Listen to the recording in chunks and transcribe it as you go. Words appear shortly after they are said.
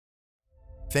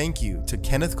Thank you to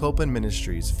Kenneth Copeland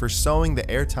Ministries for sowing the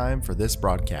airtime for this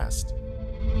broadcast.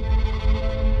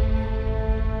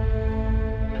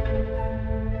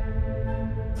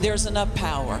 There's enough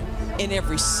power in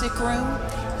every sick room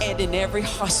and in every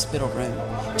hospital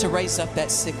room to raise up that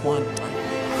sick one.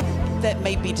 That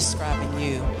may be describing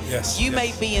you. Yes. You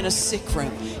may be in a sick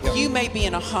room. Yep. You may be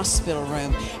in a hospital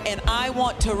room. And I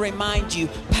want to remind you,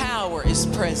 power is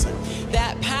present.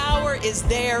 That power is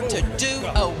there to do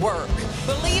a work.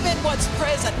 Believe in what's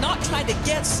present, not trying to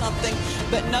get something,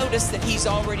 but notice that He's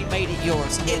already made it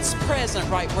yours. It's present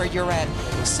right where you're at.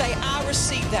 Say, I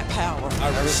receive that power.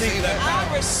 I receive that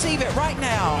power. I receive it right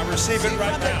now. I receive it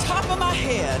right From now. the top of my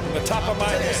head. The top of my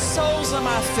to head. the soles of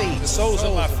my feet. The soles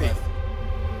of my feet.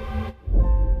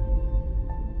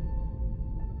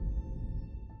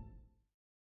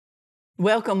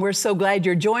 Welcome. We're so glad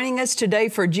you're joining us today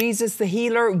for Jesus the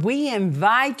Healer. We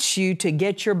invite you to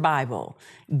get your Bible,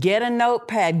 get a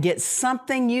notepad, get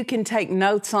something you can take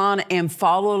notes on and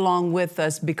follow along with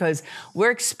us because we're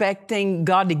expecting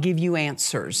God to give you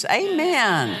answers.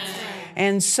 Amen.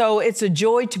 And so it's a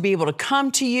joy to be able to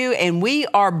come to you. And we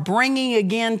are bringing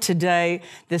again today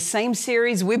the same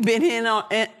series we've been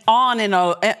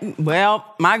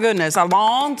my goodness, a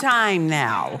long time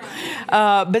now.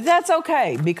 But that's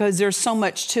okay because there's so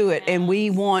much to it, and we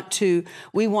want to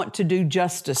do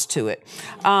justice to it.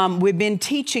 We've been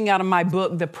teaching out of my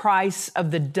book, The Price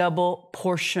of the Double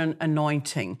Portion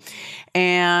Anointing.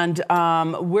 And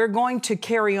we're going to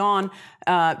carry on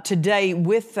today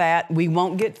with that. We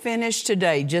won't get finished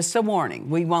today, just a warning.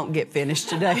 We won't get finished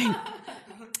today.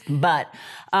 But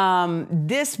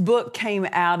this book came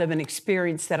out of an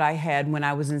experience that I had when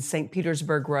I was in St.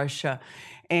 Petersburg, Russia.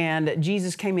 And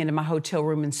Jesus came into my hotel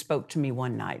room and spoke to me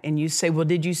one night. And you say, well,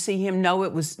 did you see Him? No,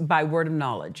 it was by word of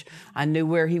knowledge. I knew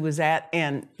where He was at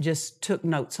and just took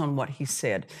notes on what He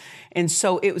said. And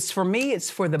so it was for me, it's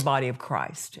for the body of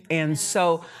Christ. And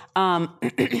so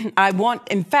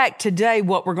in fact, today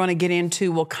what we're going to get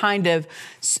into will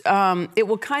it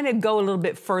will kind of go a little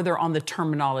bit further on the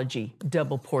terminology,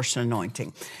 double portion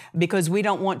anointing, because we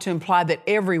don't want to imply that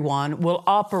everyone will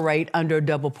operate under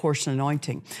double portion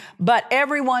anointing. But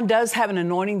everyone does have an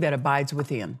anointing that abides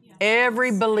within.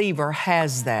 Every believer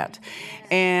has that.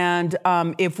 And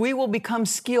if we will become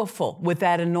skillful with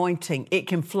that anointing, it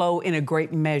can flow in a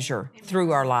great measure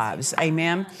through our lives.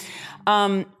 Amen.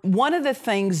 One of the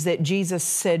things that Jesus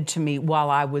said to me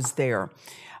while I was there,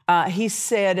 He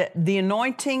said, the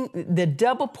anointing, the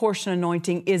double portion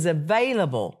anointing is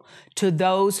available to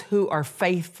those who are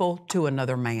faithful to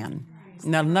another man.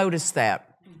 Now notice that.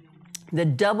 The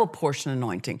double portion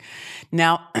anointing.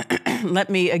 Now, let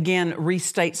me again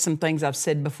restate some things I've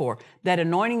said before. That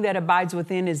anointing that abides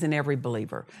within is in every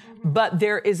believer. But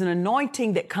there is an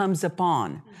anointing that comes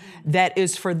upon that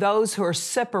is for those who are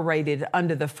separated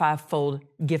under the fivefold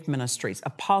gift ministries: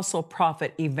 apostle,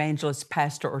 prophet, evangelist,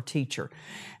 pastor, or teacher.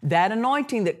 That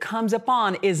anointing that comes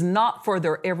upon is not for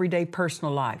their everyday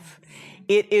personal life.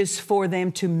 It is for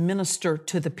them to minister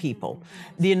to the people.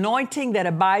 The anointing that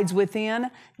abides within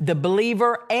the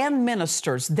believer and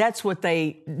ministers, that's what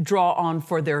they draw on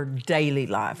for their daily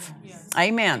life. Yes.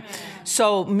 Amen.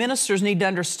 So ministers need to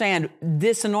understand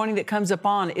this anointing that comes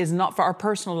upon is not for our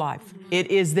personal life. It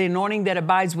is the anointing that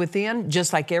abides within.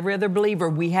 Just like every other believer,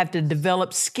 we have to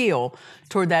develop skill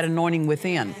toward that anointing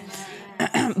within.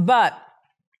 But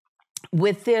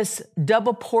with this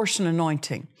double portion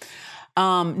anointing,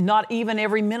 not even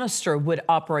every minister would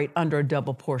operate under a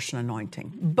double portion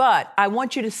anointing. But I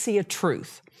want you to see a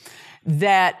truth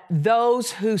that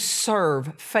those who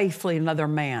serve faithfully another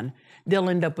man, they'll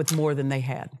end up with more than they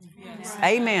had. Yes.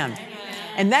 Amen.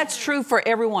 And that's true for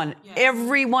everyone. Yes.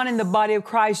 Everyone in the body of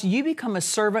Christ, you become a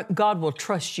servant, God will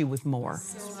trust you with more.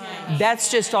 Yes.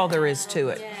 That's just all there is to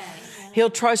it. Yes. He'll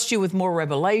trust you with more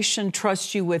revelation,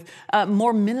 trust you with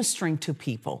more ministering to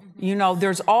people. You know,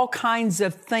 there's all kinds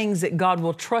of things that God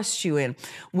will trust you in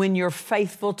when you're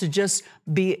faithful to just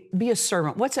be a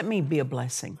servant. What's it mean, be a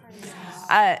blessing?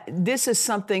 This is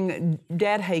something,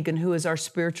 Dad Hagin, who is our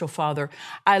spiritual father,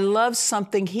 I love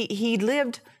something. He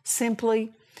lived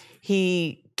simply.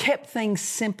 He kept things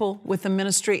simple with the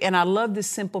ministry. And I love this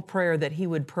simple prayer that he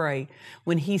would pray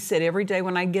when he said, every day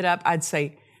when I get up, I'd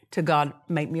say to God,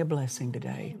 make me a blessing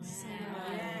today.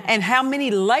 And how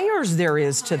many layers there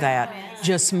is to that.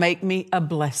 Just make me a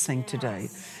blessing today.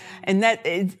 And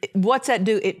what's that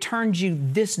do? It turns you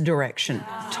this direction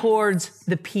towards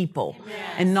the people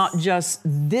and not just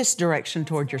this direction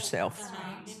toward yourself.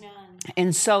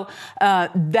 And so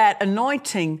that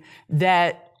anointing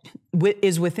that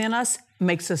is within us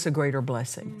makes us a greater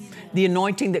blessing. The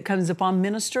anointing that comes upon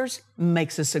ministers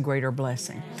makes us a greater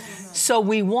blessing. So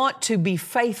we want to be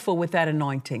faithful with that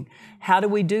anointing. How do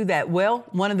we do that? Well,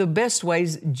 one of the best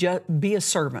ways, be a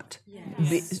servant.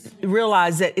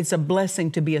 Realize that it's a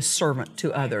blessing to be a servant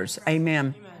to others.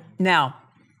 Amen. Now,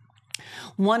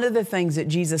 one of the things that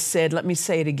Jesus said, let me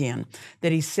say it again,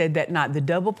 that he said that night, the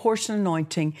double portion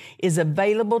anointing is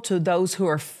available to those who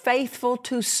are faithful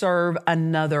to serve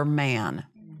another man,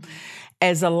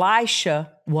 as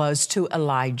Elisha was to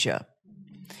Elijah.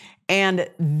 And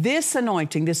this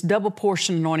anointing, this double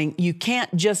portion anointing, you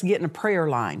can't just get in a prayer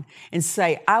line and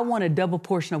say, I want a double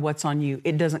portion of what's on you.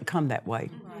 It doesn't come that way.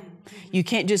 You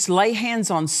can't just lay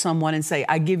hands on someone and say,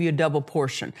 I give you a double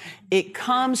portion. It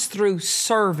comes through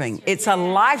serving. It's a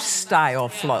lifestyle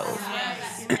flow.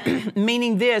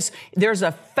 Meaning this, there's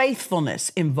a faithfulness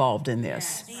involved in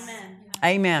this.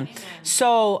 Amen.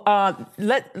 So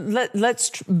let's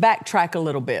backtrack a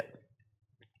little bit.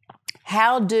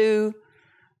 How did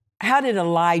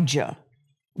Elijah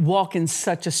walk in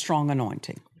such a strong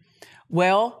anointing?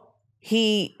 Well,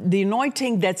 the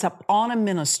anointing that's up on a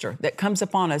minister, that comes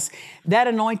upon us, that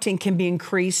anointing can be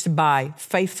increased by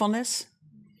faithfulness,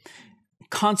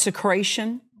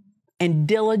 consecration, and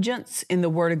diligence in the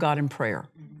Word of God and prayer.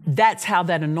 That's how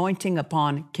that anointing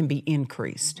upon can be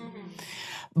increased.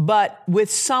 But with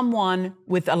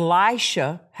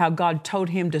Elisha, how God told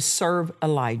him to serve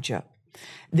Elijah,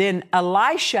 then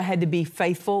Elisha had to be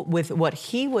faithful with what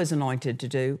he was anointed to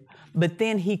do, but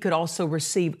then he could also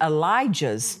receive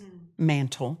Elijah's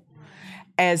mantle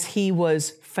as he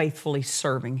was faithfully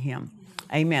serving him.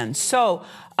 Amen. So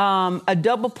a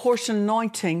double portion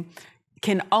anointing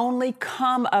can only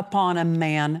come upon a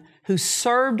man who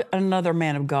served another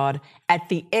man of God at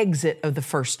the exit of the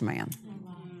first man.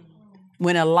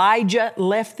 When Elijah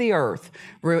left the earth,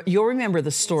 you'll remember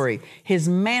the story. His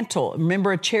mantle,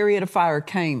 remember a chariot of fire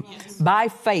came. By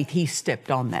faith, he stepped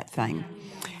on that thing.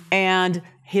 And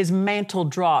his mantle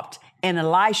dropped, and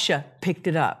Elisha picked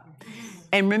it up.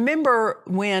 And remember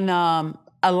when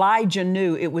Elijah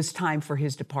knew it was time for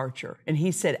his departure. And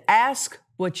he said, ask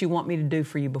what you want me to do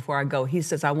for you before I go. He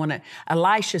says,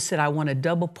 Elisha said, I want a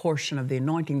double portion of the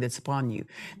anointing that's upon you.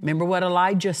 Remember what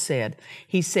Elijah said?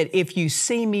 He said, if you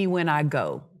see me when I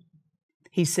go,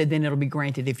 he said, then it'll be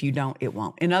granted. If you don't, it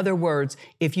won't. In other words,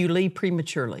 if you leave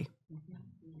prematurely,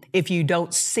 if you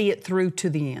don't see it through to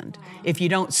the end, if you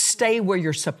don't stay where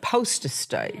you're supposed to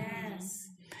stay,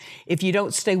 if you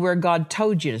don't stay where God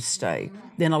told you to stay,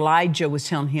 then Elijah was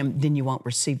telling him, then you won't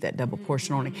receive that double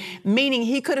portion anointing. Meaning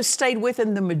he could have stayed with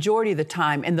him the majority of the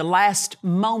time, and the last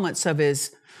moments of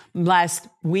his last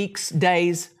weeks,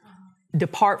 days,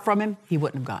 depart from him, he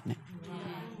wouldn't have gotten it.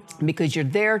 Because you're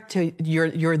there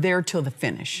till the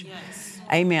finish.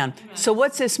 Amen. So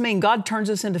what's this mean? God turns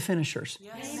us into finishers.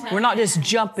 We're not just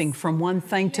jumping from one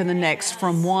thing to the next,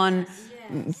 from one,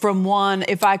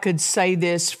 if I could say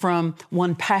this, from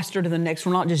one pastor to the next.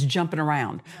 We're not just jumping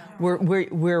around.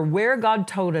 We're where God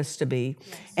told us to be,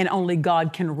 and only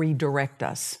God can redirect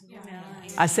us.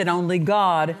 I said only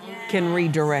God can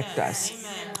redirect us.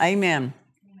 Amen.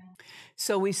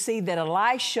 So we see that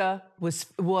Elisha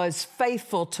was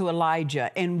faithful to Elijah.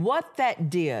 And what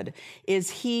that did is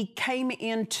he came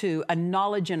into a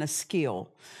knowledge and a skill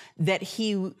that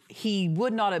he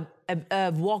would not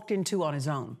have walked into on his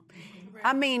own.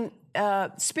 I mean,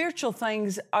 spiritual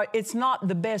things, it's not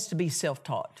the best to be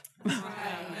self-taught.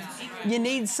 You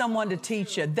need someone to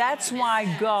teach you. That's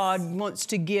why God wants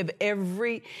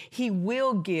to He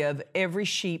will give every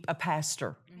sheep a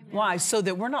pastor. Why? So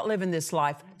that we're not living this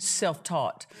life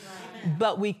self-taught,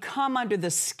 but we come under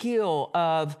the skill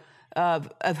of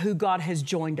who God has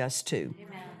joined us to.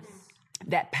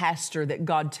 That pastor that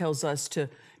God tells us to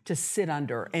sit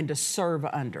under and to serve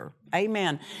under.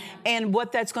 Amen. And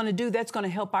what that's going to do, that's going to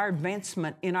help our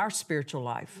advancement in our spiritual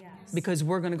life. Because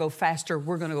we're going to go faster,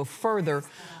 we're going to go further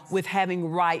with having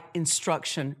right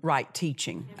instruction, right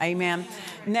teaching. Amen.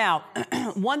 Now,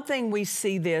 one thing we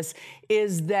see this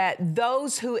is that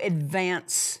those who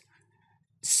advance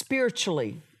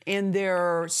spiritually in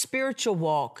their spiritual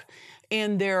walk,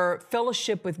 in their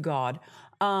fellowship with God,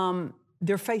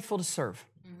 they're faithful to serve.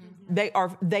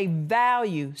 They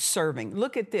value serving.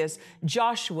 Look at this.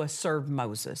 Joshua served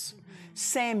Moses.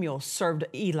 Samuel served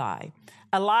Eli.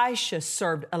 Elisha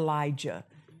served Elijah.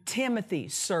 Timothy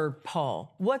served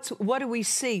Paul. What do we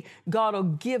see? God will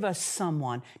give us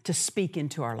someone to speak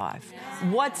into our life.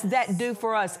 What's that do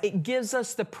for us? It gives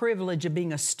us the privilege of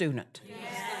being a student,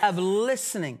 of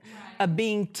listening, of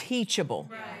being teachable.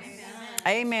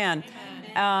 Amen.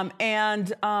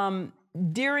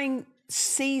 During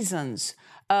seasons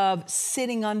of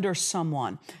sitting under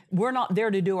someone. We're not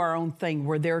there to do our own thing.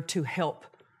 We're there to help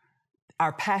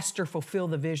our pastor fulfill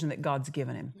the vision that God's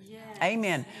given him. Yes.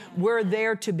 Amen. We're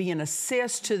there to be an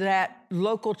assist to that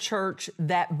local church,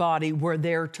 that body. We're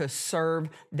there to serve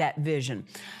that vision.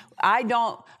 I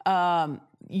don't, I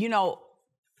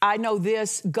know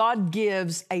this, God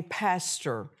gives a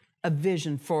pastor a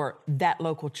vision for that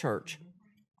local church.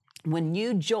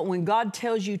 When God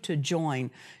tells you to join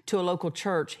to a local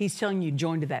church, He's telling you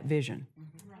join to that vision.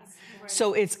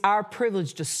 So it's our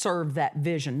privilege to serve that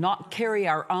vision, not carry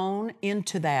our own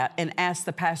into that and ask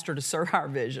the pastor to serve our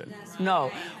vision.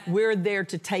 No, we're there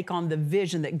to take on the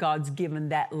vision that God's given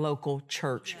that local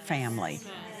church family.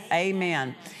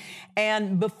 Amen.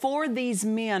 And before these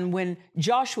men, when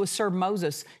Joshua served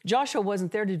Moses, Joshua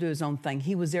wasn't there to do his own thing.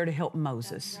 He was there to help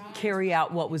Moses carry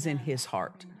out what was in his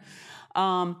heart.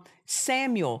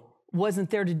 Samuel wasn't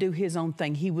there to do his own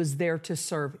thing. He was there to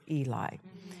serve Eli.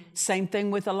 Same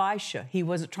thing with Elisha. He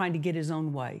wasn't trying to get his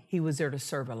own way. He was there to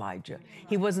serve Elijah.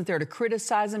 He wasn't there to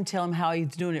criticize him, tell him how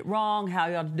he's doing it wrong, how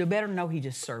he ought to do better. No, he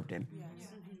just served him.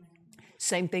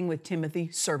 Same thing with Timothy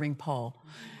serving Paul.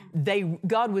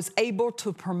 God was able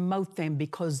to promote them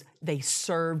because they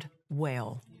served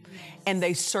well. And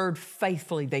they served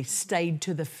faithfully. They stayed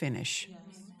to the finish.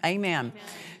 Amen.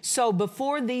 So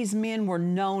before these men were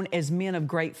known as men of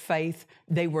great faith,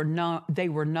 they were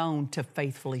known to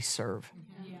faithfully serve.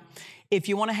 If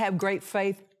you want to have great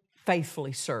faith,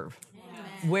 faithfully serve.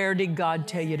 Where did God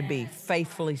tell you to be?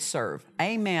 Faithfully serve.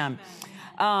 Amen.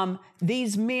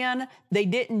 These men, they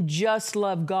didn't just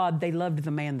love God, they loved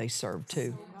the man they served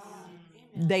too.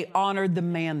 They honored the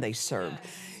man they served.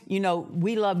 You know,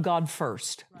 we love God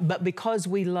first, but because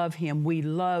we love Him, we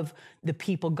love the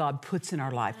people God puts in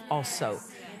our life also.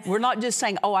 We're not just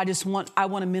saying, oh, I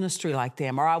want a ministry like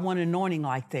them, or I want an anointing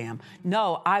like them.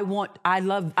 No, I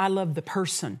love the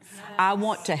person. I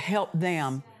want to help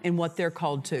them in what they're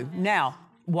called to. Now,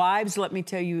 wives, let me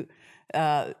tell you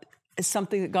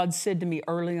something that God said to me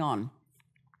early on.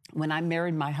 When I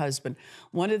married my husband,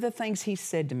 one of the things He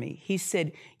said to me, He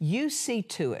said, you see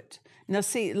to it. Now,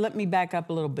 see, let me back up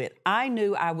a little bit. I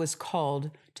knew I was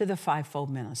called to the fivefold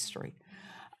ministry.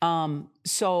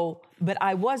 But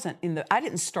I I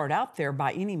didn't start out there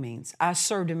by any means. I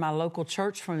served in my local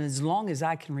church from as long as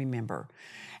I can remember.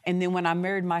 And then when I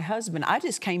married my husband, I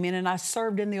just came in and I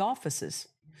served in the offices.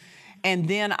 And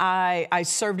then I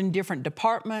served in different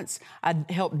departments. I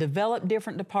helped develop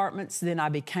different departments. Then I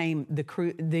became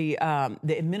the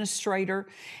administrator.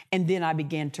 And then I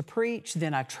began to preach.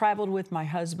 Then I traveled with my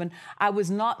husband. I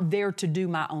was not there to do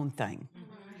my own thing.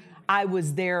 I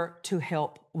was there to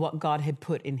help what God had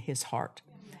put in His heart.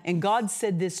 And God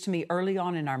said this to me early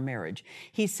on in our marriage.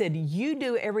 He said, you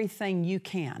do everything you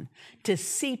can to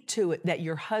see to it that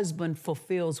your husband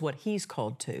fulfills what he's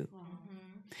called to.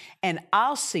 And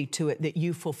I'll see to it that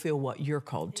you fulfill what you're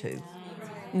called to.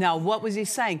 Now, what was He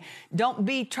saying? Don't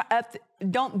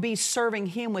be serving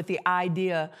him with the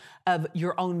idea of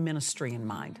your own ministry in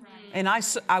mind. And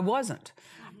I wasn't.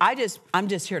 I'm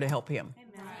just here to help him.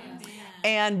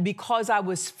 And because I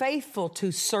was faithful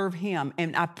to serve him,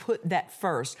 and I put that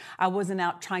first, I wasn't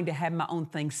out trying to have my own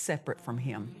thing separate from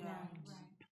him.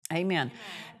 Amen.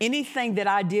 Anything that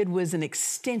I did was an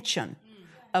extension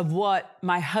of what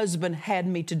my husband had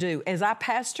me to do. As I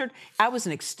pastored, I was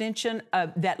an extension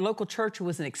of that local church,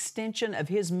 was an extension of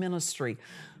his ministry,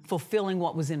 fulfilling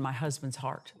what was in my husband's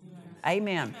heart.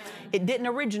 Amen. It didn't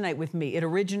originate with me. It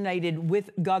originated with,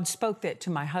 God spoke that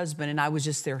to my husband, and I was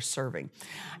just there serving.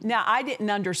 Now, I didn't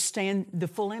understand the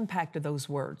full impact of those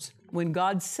words. When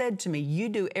God said to me, you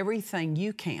do everything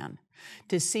you can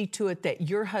to see to it that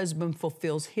your husband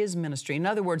fulfills his ministry. In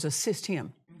other words, assist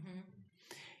him.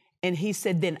 And He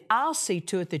said, then I'll see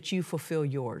to it that you fulfill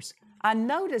yours. I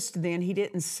noticed then He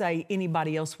didn't say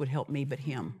anybody else would help me but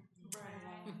him.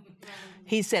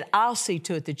 He said, I'll see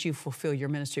to it that you fulfill your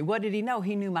ministry. What did He know?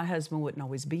 He knew my husband wouldn't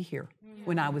always be here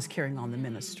when I was carrying on the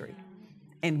ministry.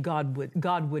 And God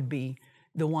would be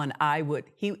the one I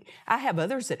have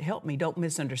others that help me, don't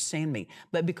misunderstand me.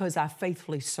 But because I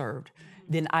faithfully served,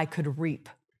 then I could reap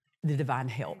the divine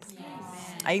help.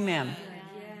 Amen.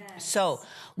 So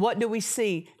what do we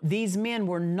see? These men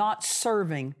were not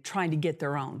serving trying to get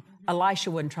their own.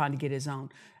 Elisha wasn't trying to get his own.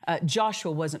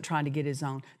 Joshua wasn't trying to get his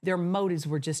own. Their motives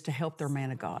were just to help their man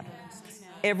of God.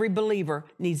 Every believer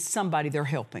needs somebody they're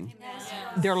helping.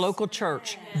 Their local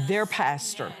church, their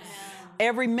pastor.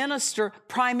 Every minister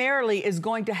primarily is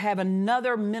going to have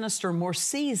another minister more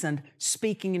seasoned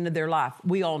speaking into their life.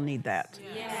 We all need that.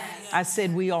 I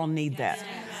said we all need that.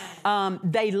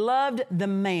 They loved the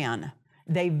man.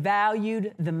 They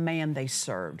valued the man they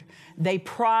served. They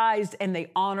prized and they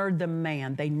honored the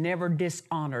man. They never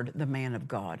dishonored the man of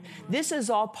God. This is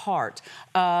all part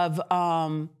of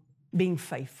being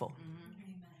faithful.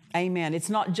 Amen. It's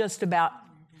not just about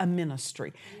a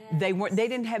ministry. They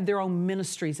didn't have their own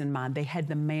ministries in mind. They had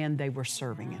the man they were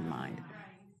serving in mind.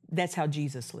 That's how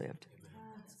Jesus lived.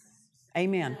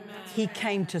 Amen. He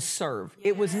came to serve.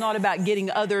 It was not about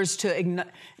getting others to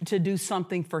do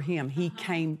something for him. He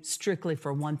came strictly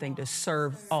for one thing, to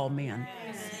serve all men.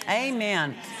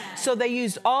 Amen. So they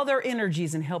used all their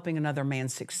energies in helping another man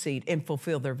succeed and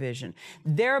fulfill their vision.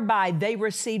 Thereby, they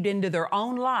received into their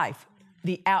own life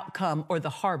the outcome or the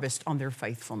harvest on their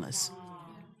faithfulness.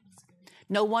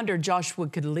 No wonder Joshua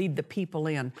could lead the people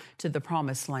in to the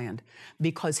promised land,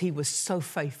 because he was so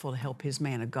faithful to help his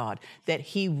man of God that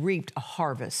he reaped a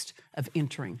harvest of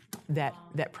entering that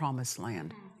promised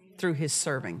land through his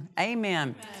serving.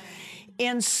 Amen.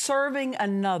 In serving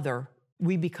another,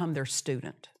 we become their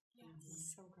student.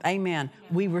 Amen.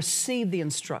 We receive the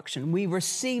instruction. We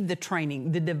receive the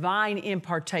training, the divine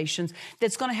impartations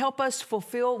that's going to help us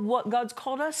fulfill what God's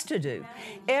called us to do.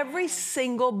 Every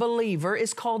single believer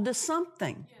is called to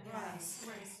something.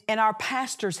 And our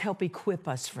pastors help equip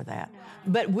us for that.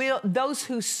 But those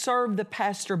who serve the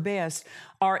pastor best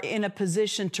are in a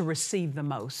position to receive the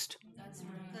most.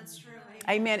 That's true.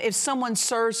 Amen. If someone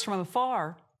serves from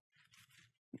afar,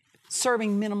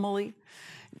 serving minimally,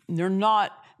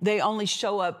 they only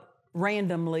show up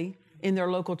randomly in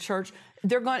their local church,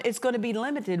 it's going to be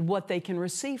limited what they can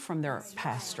receive from their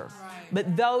pastor.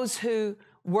 But those who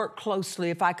work closely,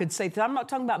 if I could say, I'm not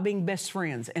talking about being best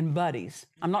friends and buddies.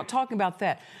 I'm not talking about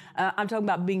that. I'm talking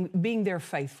about being there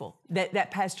faithful,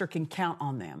 that pastor can count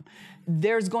on them.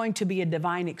 There's going to be a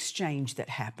divine exchange that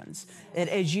happens. That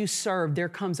as you serve, there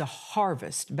comes a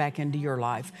harvest back into your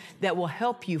life that will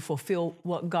help you fulfill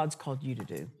what God's called you to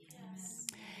do.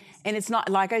 And it's not,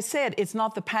 like I said, it's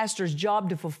not the pastor's job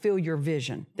to fulfill your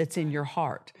vision that's in your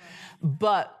heart.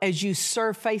 But as you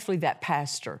serve faithfully that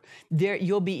pastor,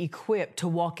 you'll be equipped to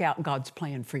walk out God's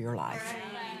plan for your life.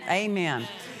 Amen.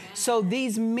 So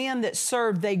these men that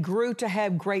served, they grew to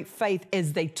have great faith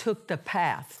as they took the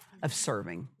path of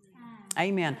serving.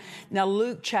 Amen. Now,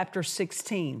 Luke chapter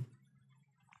 16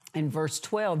 and verse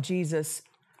 12, Jesus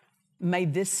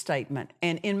made this statement.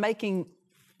 And in making...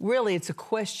 Really, it's a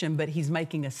question, but he's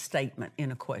making a statement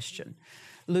in a question.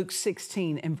 Luke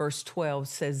 16 and verse 12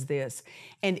 says this,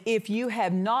 "And if you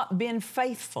have not been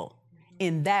faithful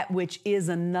in that which is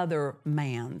another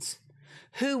man's,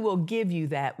 who will give you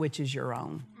that which is your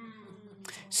own?"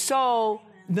 So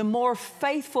the more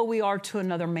faithful we are to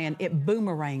another man, it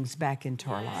boomerangs back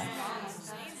into our life.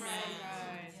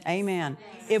 Amen.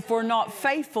 If we're not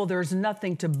faithful, there's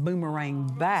nothing to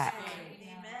boomerang back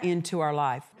into our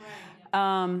life.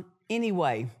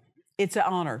 Anyway, it's an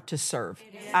honor to serve.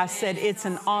 I said it's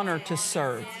an honor to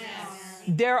serve.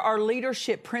 There are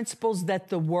leadership principles that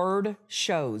the Word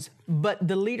shows, but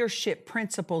the leadership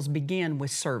principles begin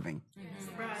with serving.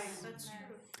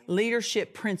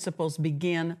 Leadership principles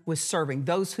begin with serving.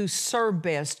 Those who serve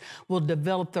best will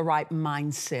develop the right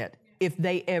mindset if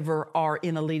they ever are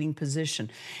in a leading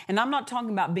position. And I'm not talking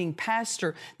about being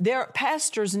pastor.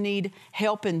 Pastors need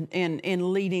help in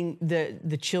leading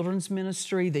the children's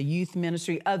ministry, the youth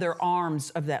ministry, other arms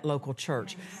of that local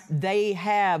church. They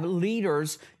have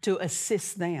leaders to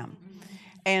assist them.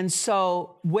 And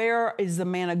so where is the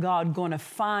man of God going to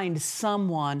find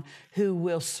someone who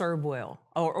will serve well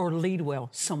or lead well?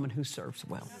 Someone who serves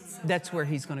well. That's where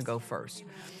he's going to go first.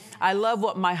 I love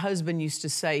what my husband used to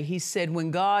say. He said, when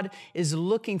God is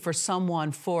looking for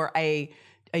someone for a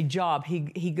job,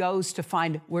 he goes to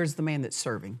find, where's the man that's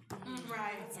serving?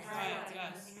 Right.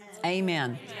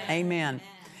 Amen. Amen.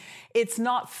 It's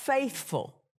not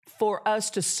faithful for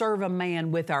us to serve a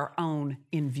man with our own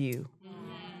in view.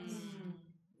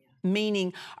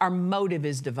 Meaning our motive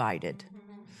is divided.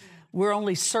 We're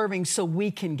only serving so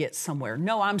we can get somewhere.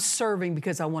 No, I'm serving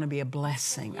because I want to be a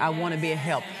blessing. I want to be a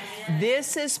help.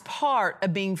 This is part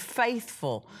of being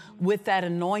faithful with that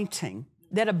anointing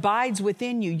that abides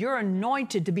within you. You're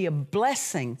anointed to be a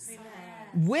blessing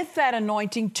with that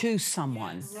anointing to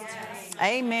someone.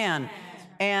 Amen.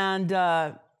 And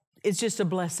it's just a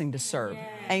blessing to serve.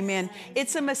 Amen.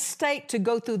 It's a mistake to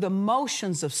go through the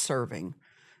motions of serving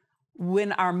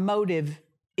when our motive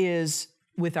is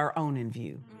with our own in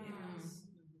view.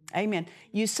 Amen.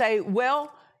 You say,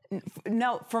 well,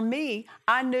 no, for me,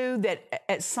 I knew that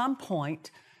at some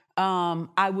point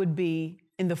I would be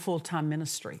in the full-time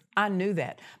ministry. I knew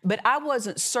that. But I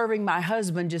wasn't serving my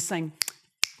husband just saying,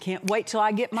 can't wait till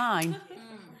I get mine.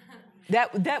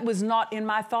 That was not in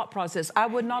my thought process. I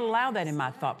would not allow that in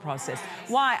my thought process.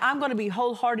 Why? I'm going to be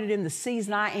wholehearted in the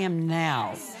season I am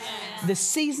now. The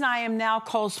season I am now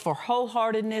calls for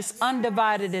wholeheartedness,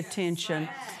 undivided attention,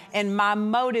 and my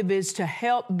motive is to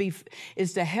help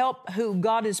who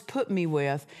God has put me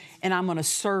with, and I'm going to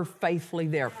serve faithfully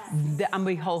there. I'm going to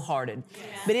be wholehearted.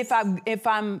 But if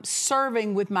I'm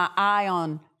serving with my eye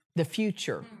on the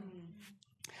future,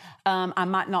 I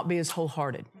might not be as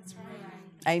wholehearted.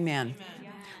 Amen.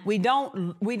 We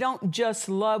don't just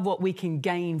love what we can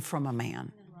gain from a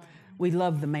man. We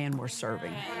love the man we're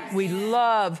serving. We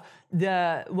love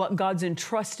what God's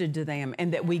entrusted to them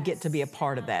and that we get to be a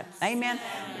part of that. Amen.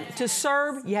 To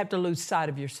serve, you have to lose sight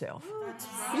of yourself.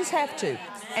 You just have to.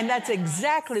 And that's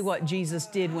exactly what Jesus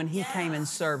did when he came and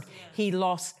served. He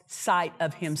lost sight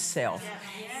of himself.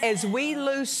 As we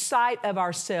lose sight of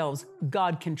ourselves,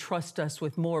 God can trust us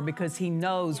with more because he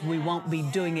knows we won't be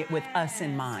doing it with us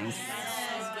in mind.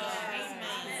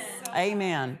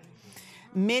 Amen.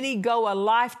 Many go a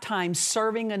lifetime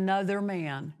serving another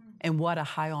man, and what a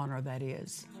high honor that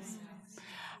is.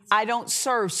 I don't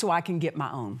serve so I can get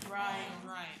my own.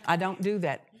 I don't do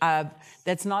that.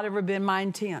 That's not ever been my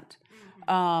intent.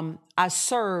 I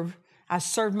served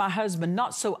my husband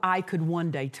not so I could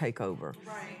one day take over.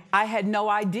 I had no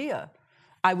idea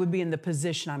I would be in the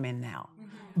position I'm in now.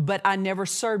 But I never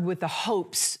served with the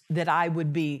hopes that I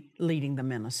would be leading the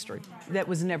ministry. That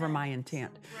was never my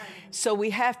intent. So we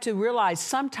have to realize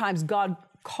sometimes God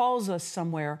calls us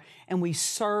somewhere and we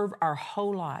serve our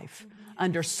whole life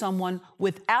under someone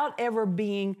without ever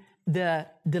being the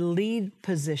lead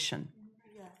position.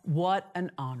 What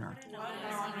an honor.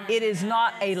 It is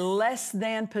not a less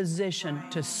than position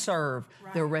to serve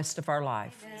the rest of our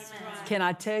life. Can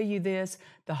I tell you this?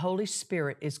 The Holy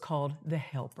Spirit is called the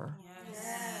Helper.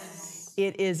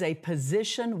 It is a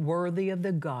position worthy of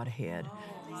the Godhead.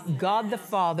 God the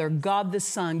Father, God the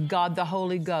Son, God the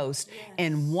Holy Ghost,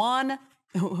 and one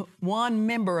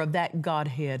member of that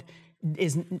Godhead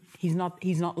he's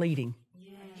not leading.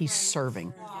 He's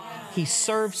serving. He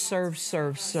serves.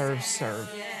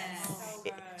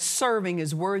 Serving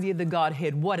is worthy of the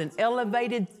Godhead. What an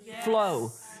elevated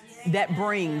flow that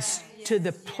brings to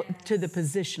the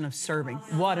position of serving.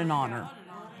 What an honor.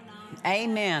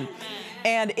 Amen.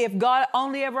 And if God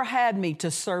only ever had me to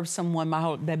serve someone,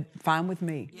 that's fine with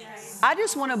me. I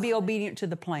just want to be obedient to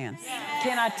the plan.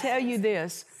 Can I tell you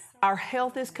this? Our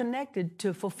health is connected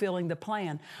to fulfilling the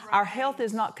plan. Our health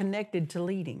is not connected to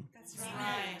leading.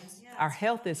 Our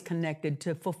health is connected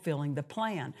to fulfilling the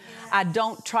plan. I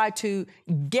don't try to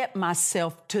get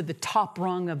myself to the top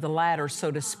rung of the ladder, so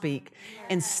to speak,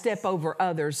 and step over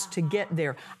others to get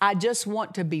there. I just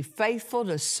want to be faithful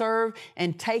to serve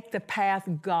and take the path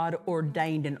God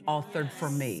ordained and authored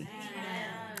for me.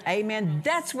 Amen.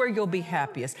 That's where you'll be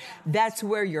happiest. That's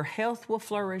where your health will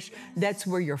flourish. That's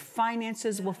where your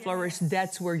finances will flourish.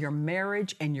 That's where your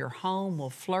marriage and your home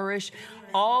will flourish.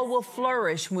 All will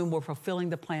flourish when we're fulfilling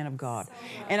the plan of God.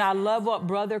 And I love what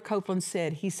Brother Copeland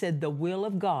said. He said, the will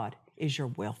of God is your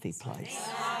wealthy place.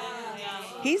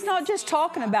 He's not just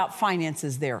talking about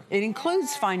finances there. It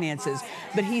includes finances.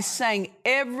 But he's saying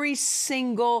every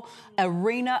single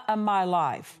arena of my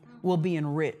life will be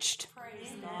enriched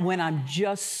when I'm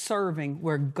just serving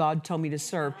where God told me to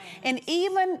serve. And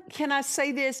even, can I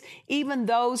say this, even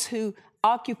those who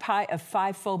occupy a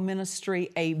fivefold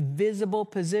ministry, a visible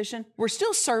position, we're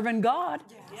still serving God.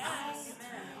 Yes.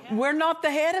 We're not the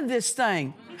head of this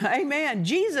thing. Amen.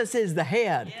 Jesus is the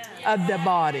head of the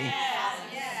body.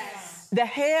 The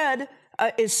head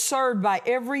is served by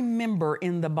every member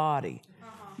in the body.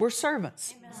 We're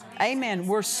servants. Amen.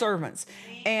 We're servants.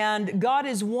 And God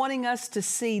is wanting us to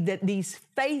see that these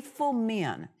faithful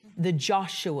men, the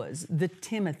Joshuas, the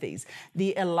Timothys,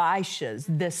 the Elishas,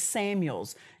 the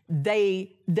Samuels,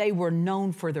 they were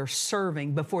known for their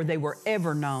serving before they were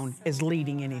ever known as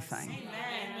leading anything.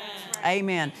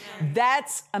 Amen.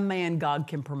 That's a man God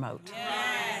can promote.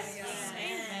 Yes.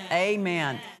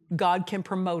 Amen. God can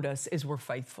promote us as we're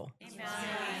faithful.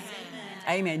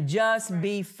 Amen. Just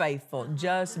be faithful.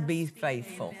 Just be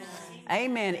faithful.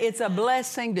 Amen. It's a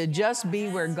blessing to just be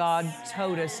where God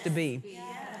told us to be.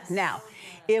 Now,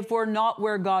 if we're not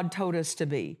where God told us to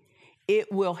be,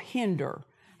 it will hinder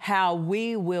how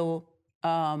we will,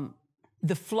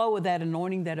 the flow of that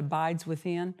anointing that abides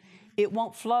within, it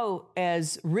won't flow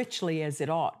as richly as it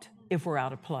ought if we're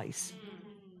out of place.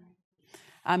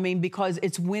 I mean, because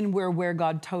it's when we're where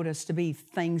God told us to be,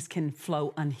 things can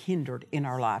flow unhindered in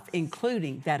our life,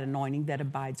 including that anointing that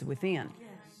abides within.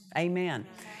 Amen.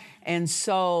 And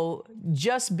so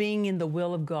just being in the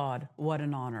will of God, what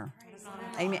an honor.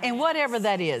 Amen. And whatever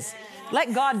that is,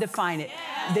 Let God define it.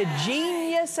 The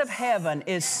genius of heaven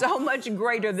is so much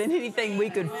greater than anything we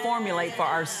could formulate for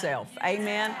ourselves.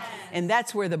 Amen? And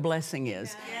that's where the blessing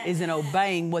is in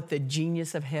obeying what the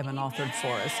genius of heaven authored for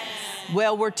us.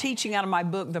 Well, we're teaching out of my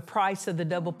book, The Price of the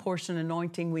Double Portion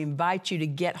Anointing. We invite you to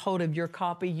get hold of your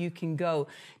copy. You can go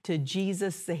to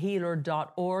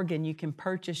JesusTheHealer.org and you can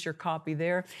purchase your copy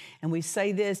there. And we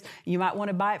say this, you might want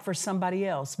to buy it for somebody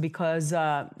else because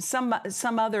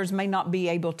some others may not be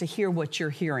able to hear what you're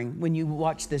hearing when you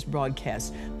watch this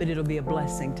broadcast, but it'll be a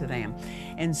blessing to them.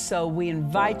 And so we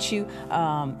invite you,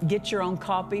 get your own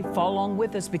copy, follow along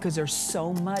with us because there's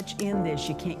so much in this.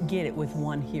 You can't get it with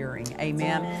one hearing.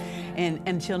 Amen. And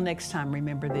until next time,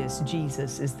 remember this,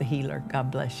 Jesus is the healer. God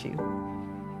bless you.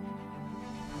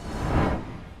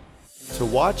 To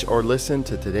watch or listen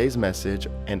to today's message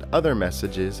and other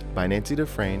messages by Nancy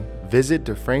Dufresne, visit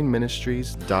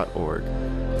DufresneMinistries.org.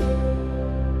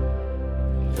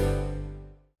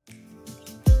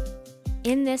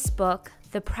 In this book,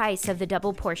 The Price of the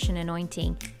Double Portion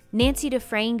Anointing, Nancy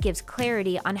Dufresne gives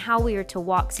clarity on how we are to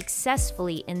walk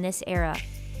successfully in this era.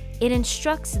 It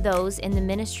instructs those in the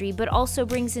ministry, but also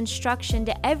brings instruction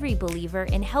to every believer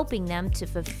in helping them to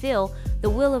fulfill the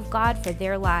will of God for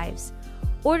their lives.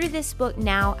 Order this book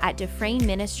now at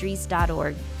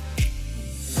DufresneMinistries.org.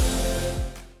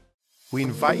 We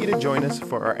invite you to join us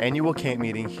for our annual camp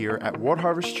meeting here at World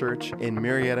Harvest Church in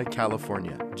Murrieta,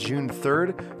 California, June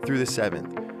 3rd through the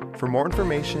 7th. For more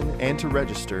information and to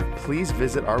register, please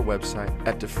visit our website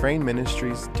at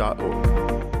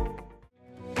DufresneMinistries.org.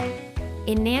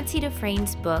 In Nancy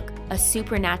Dufresne's book, A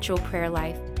Supernatural Prayer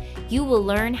Life, you will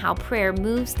learn how prayer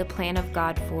moves the plan of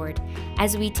God forward.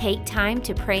 As we take time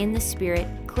to pray in the Spirit,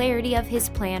 clarity of His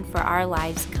plan for our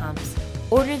lives comes.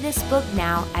 Order this book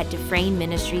now at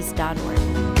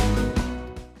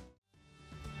DufresneMinistries.org.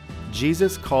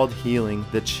 Jesus called healing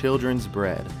the children's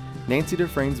bread. Nancy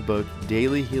Dufresne's book,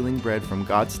 Daily Healing Bread from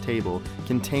God's Table,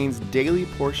 contains daily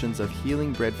portions of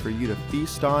healing bread for you to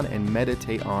feast on and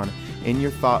meditate on in your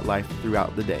thought life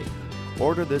throughout the day.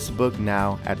 Order this book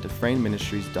now at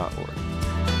DufresneMinistries.org.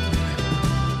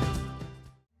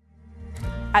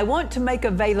 I want to make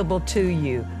available to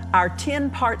you our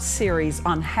 10-part series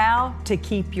on how to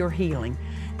keep your healing.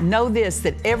 Know this,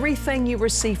 that everything you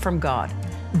receive from God,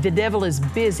 the devil is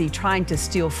busy trying to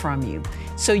steal from you.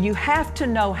 So you have to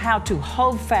know how to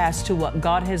hold fast to what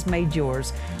God has made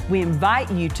yours. We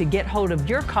invite you to get hold of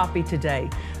your copy today.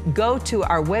 Go to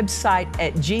our website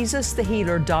at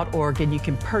JesusTheHealer.org and you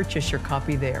can purchase your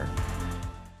copy there.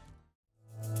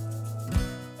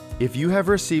 If you have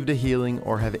received a healing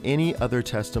or have any other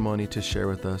testimony to share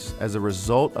with us as a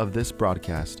result of this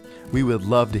broadcast, we would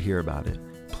love to hear about it.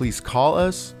 Please call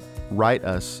us, write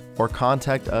us, or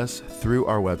contact us through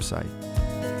our website.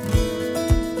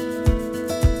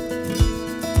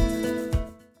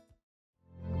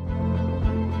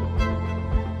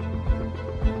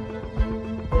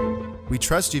 We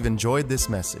trust you've enjoyed this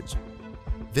message.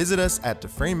 Visit us at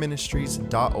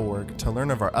DufresneMinistries.org to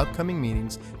learn of our upcoming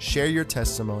meetings, share your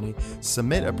testimony,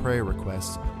 submit a prayer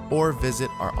request, or visit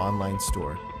our online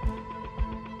store.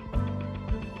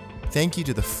 Thank you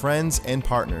to the friends and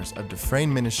partners of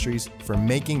Dufresne Ministries for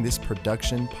making this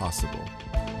production possible.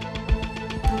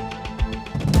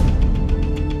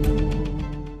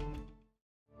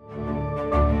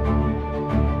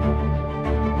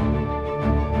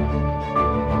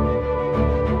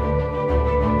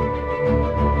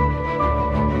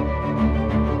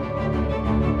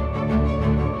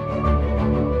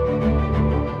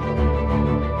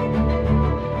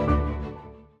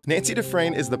 Nancy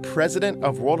Dufresne is the president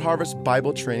of World Harvest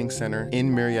Bible Training Center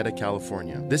in Murrieta,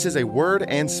 California. This is a Word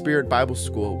and Spirit Bible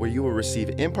school where you will receive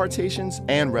impartations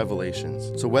and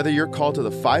revelations. So whether you're called to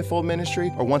the fivefold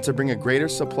ministry or want to bring a greater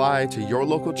supply to your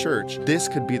local church, this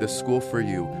could be the school for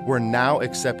you. We're now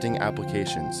accepting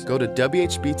applications. Go to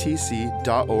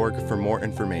WHBTC.org for more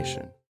information.